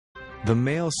The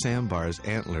male sambar's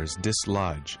antlers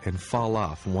dislodge and fall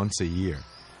off once a year.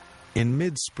 In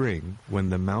mid-spring, when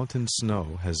the mountain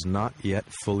snow has not yet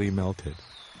fully melted,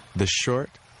 the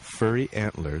short, furry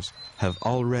antlers have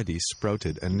already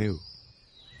sprouted anew.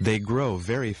 They grow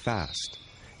very fast,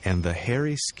 and the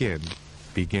hairy skin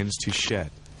begins to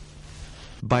shed.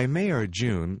 By May or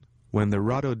June, when the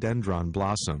rhododendron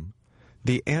blossom,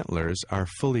 the antlers are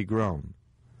fully grown.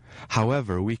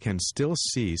 However, we can still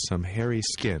see some hairy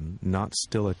skin not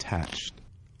still attached.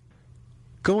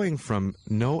 Going from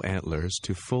no antlers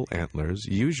to full antlers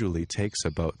usually takes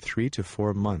about 3 to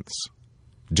 4 months.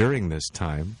 During this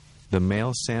time, the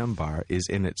male sambar is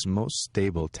in its most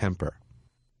stable temper.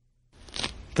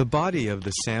 The body of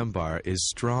the sambar is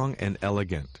strong and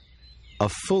elegant. A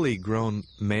fully grown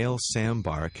male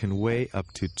sambar can weigh up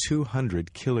to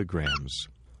 200 kilograms.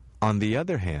 On the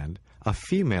other hand, a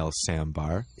female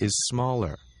sambar is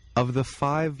smaller. Of the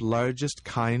 5 largest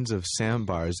kinds of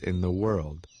sambars in the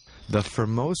world, the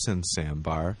Formosan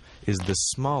sambar is the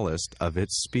smallest of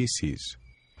its species,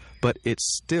 but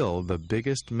it's still the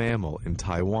biggest mammal in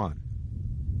Taiwan.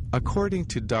 According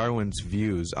to Darwin's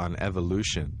views on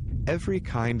evolution, every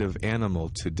kind of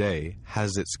animal today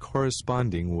has its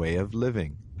corresponding way of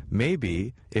living.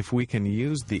 Maybe, if we can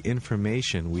use the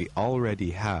information we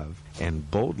already have and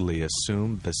boldly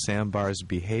assume the sambar's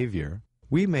behavior,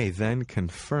 we may then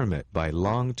confirm it by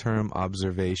long-term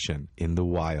observation in the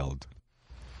wild.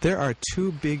 There are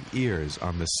 2 big ears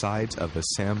on the sides of a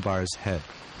sambar's head.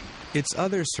 Its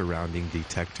other surrounding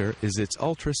detector is its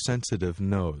ultra-sensitive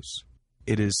nose.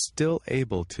 It is still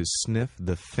able to sniff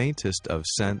the faintest of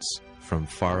scents from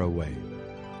far away.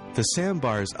 The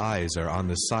sambar's eyes are on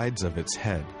the sides of its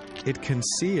head. It can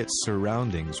see its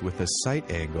surroundings with a sight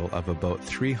angle of about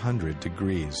 300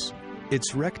 degrees.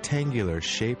 Its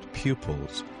rectangular-shaped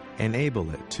pupils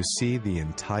enable it to see the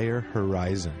entire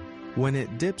horizon. When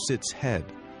it dips its head,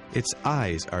 its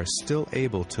eyes are still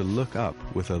able to look up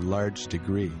with a large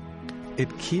degree.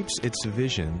 It keeps its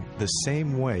vision the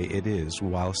same way it is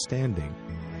while standing,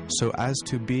 so as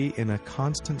to be in a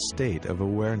constant state of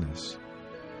awareness.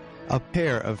 A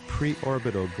pair of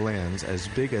preorbital glands as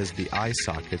big as the eye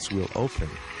sockets will open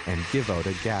and give out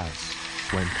a gas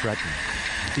when threatened.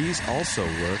 These also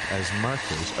work as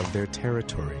markers of their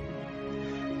territory.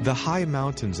 The high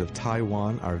mountains of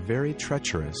Taiwan are very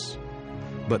treacherous,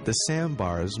 but the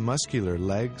sambar's muscular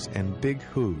legs and big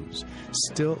hooves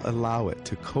still allow it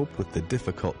to cope with the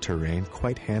difficult terrain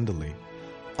quite handily.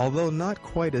 Although not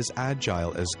quite as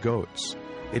agile as goats,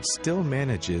 it still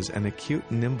manages an acute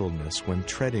nimbleness when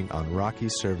treading on rocky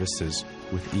surfaces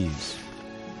with ease.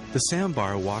 The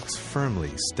sambar walks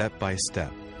firmly step by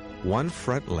step. One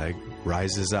front leg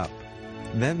rises up.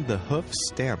 Then the hoof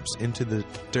stamps into the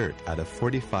dirt at a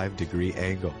 45-degree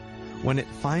angle. When it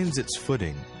finds its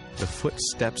footing, the foot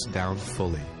steps down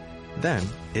fully. Then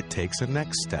it takes a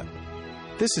next step.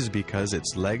 This is because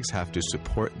its legs have to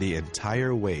support the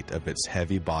entire weight of its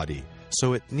heavy body,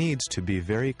 so it needs to be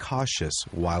very cautious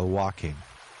while walking.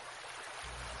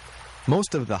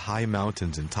 Most of the high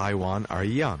mountains in Taiwan are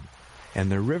young,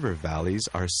 and the river valleys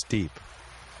are steep.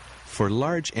 For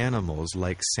large animals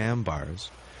like sambars,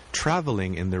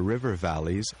 traveling in the river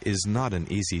valleys is not an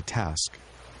easy task.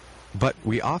 But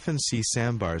we often see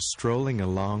sambars strolling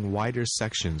along wider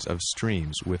sections of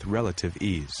streams with relative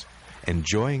ease,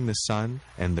 enjoying the sun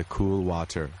and the cool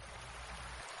water.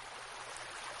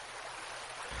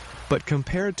 But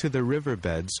compared to the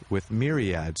riverbeds with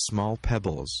myriad small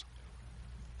pebbles,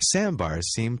 sambars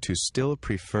seem to still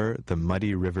prefer the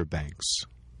muddy riverbanks.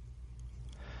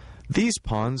 These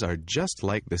ponds are just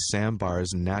like the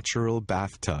sambar's natural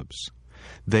bathtubs.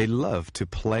 They love to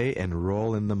play and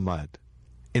roll in the mud.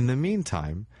 In the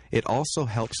meantime, it also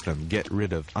helps them get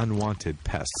rid of unwanted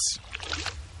pests.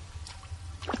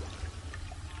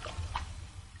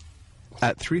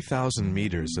 At 3,000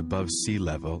 meters above sea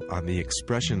level on the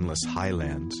expressionless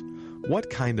highlands, what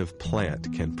kind of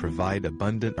plant can provide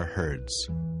abundant herds?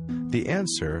 The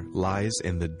answer lies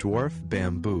in the dwarf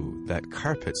bamboo that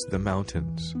carpets the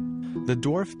mountains. The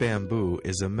dwarf bamboo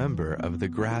is a member of the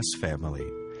grass family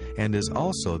and is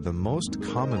also the most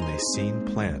commonly seen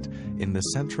plant in the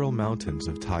central mountains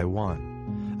of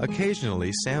Taiwan.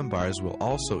 Occasionally, sambars will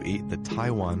also eat the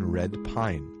Taiwan red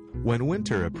pine. When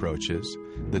winter approaches,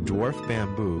 the dwarf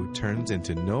bamboo turns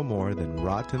into no more than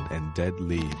rotten and dead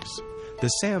leaves.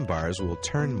 The sambars will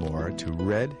turn more to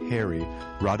red, hairy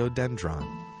rhododendron.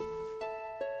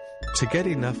 To get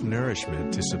enough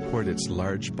nourishment to support its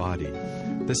large body,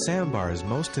 the sambar's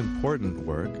most important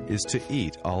work is to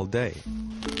eat all day.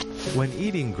 When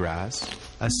eating grass,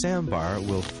 a sambar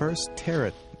will first tear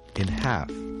it in half,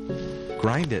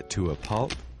 grind it to a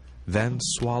pulp, then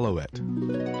swallow it.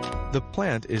 The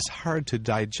plant is hard to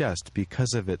digest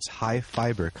because of its high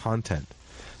fiber content,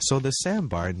 so the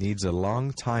sambar needs a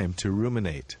long time to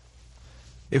ruminate.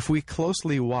 If we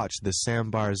closely watch the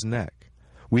sambar's neck,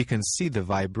 we can see the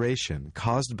vibration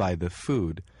caused by the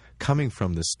food coming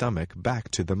from the stomach back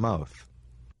to the mouth.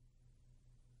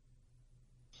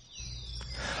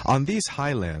 On these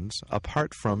highlands,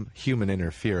 apart from human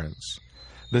interference,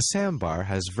 the sambar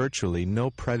has virtually no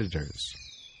predators.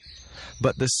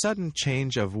 But the sudden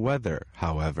change of weather,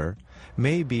 however,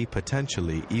 may be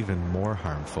potentially even more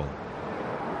harmful.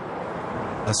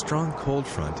 A strong cold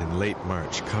front in late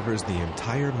March covers the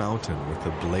entire mountain with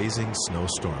a blazing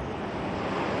snowstorm.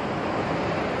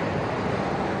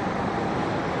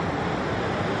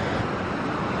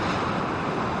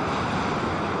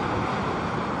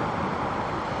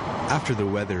 After the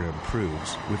weather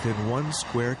improves, within 1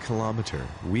 square kilometer,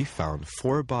 we found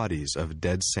 4 bodies of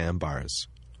dead sambars.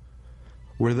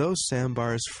 Were those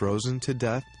sambars frozen to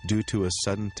death due to a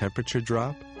sudden temperature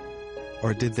drop?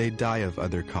 Or did they die of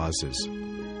other causes?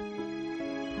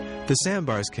 The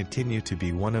sambars continue to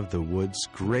be one of the wood's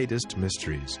greatest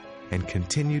mysteries and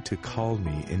continue to call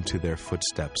me into their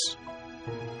footsteps.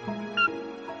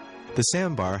 The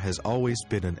sambar has always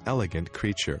been an elegant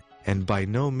creature, and by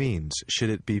no means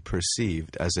should it be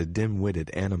perceived as a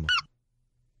dim-witted animal.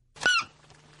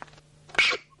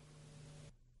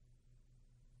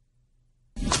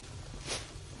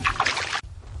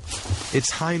 Its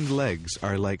hind legs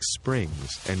are like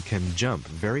springs and can jump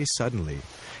very suddenly,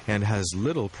 and has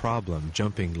little problem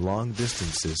jumping long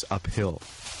distances uphill.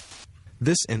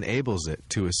 This enables it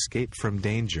to escape from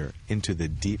danger into the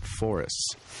deep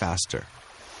forests faster.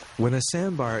 When a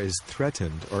sambar is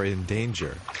threatened or in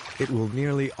danger, it will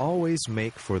nearly always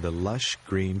make for the lush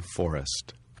green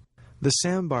forest. The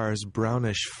sambar's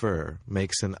brownish fur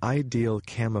makes an ideal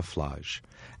camouflage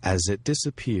as it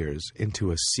disappears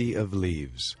into a sea of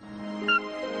leaves.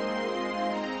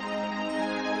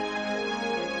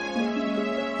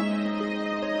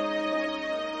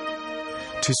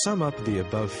 To sum up the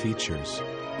above features,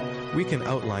 we can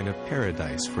outline a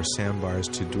paradise for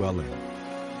sambars to dwell in.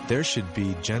 There should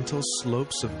be gentle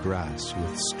slopes of grass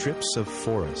with strips of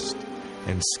forest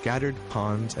and scattered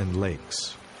ponds and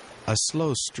lakes. A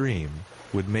slow stream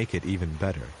would make it even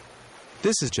better.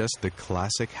 This is just the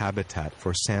classic habitat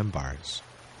for sambars.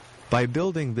 By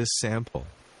building this sample,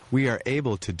 we are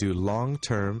able to do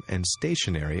long-term and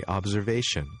stationary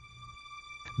observation.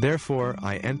 Therefore,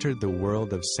 I entered the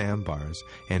world of sambars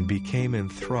and became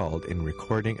enthralled in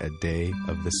recording a day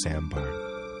of the sambar.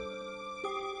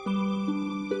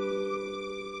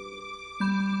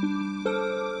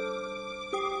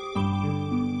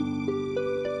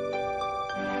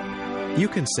 You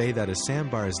can say that a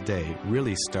sambar's day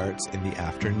really starts in the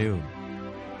afternoon.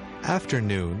 After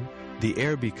noon, the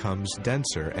air becomes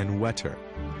denser and wetter.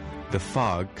 The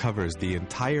fog covers the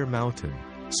entire mountain,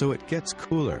 so it gets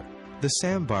cooler. The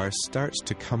sambar starts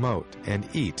to come out and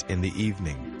eat in the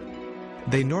evening.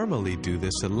 They normally do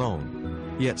this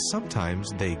alone, yet sometimes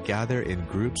they gather in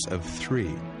groups of 3.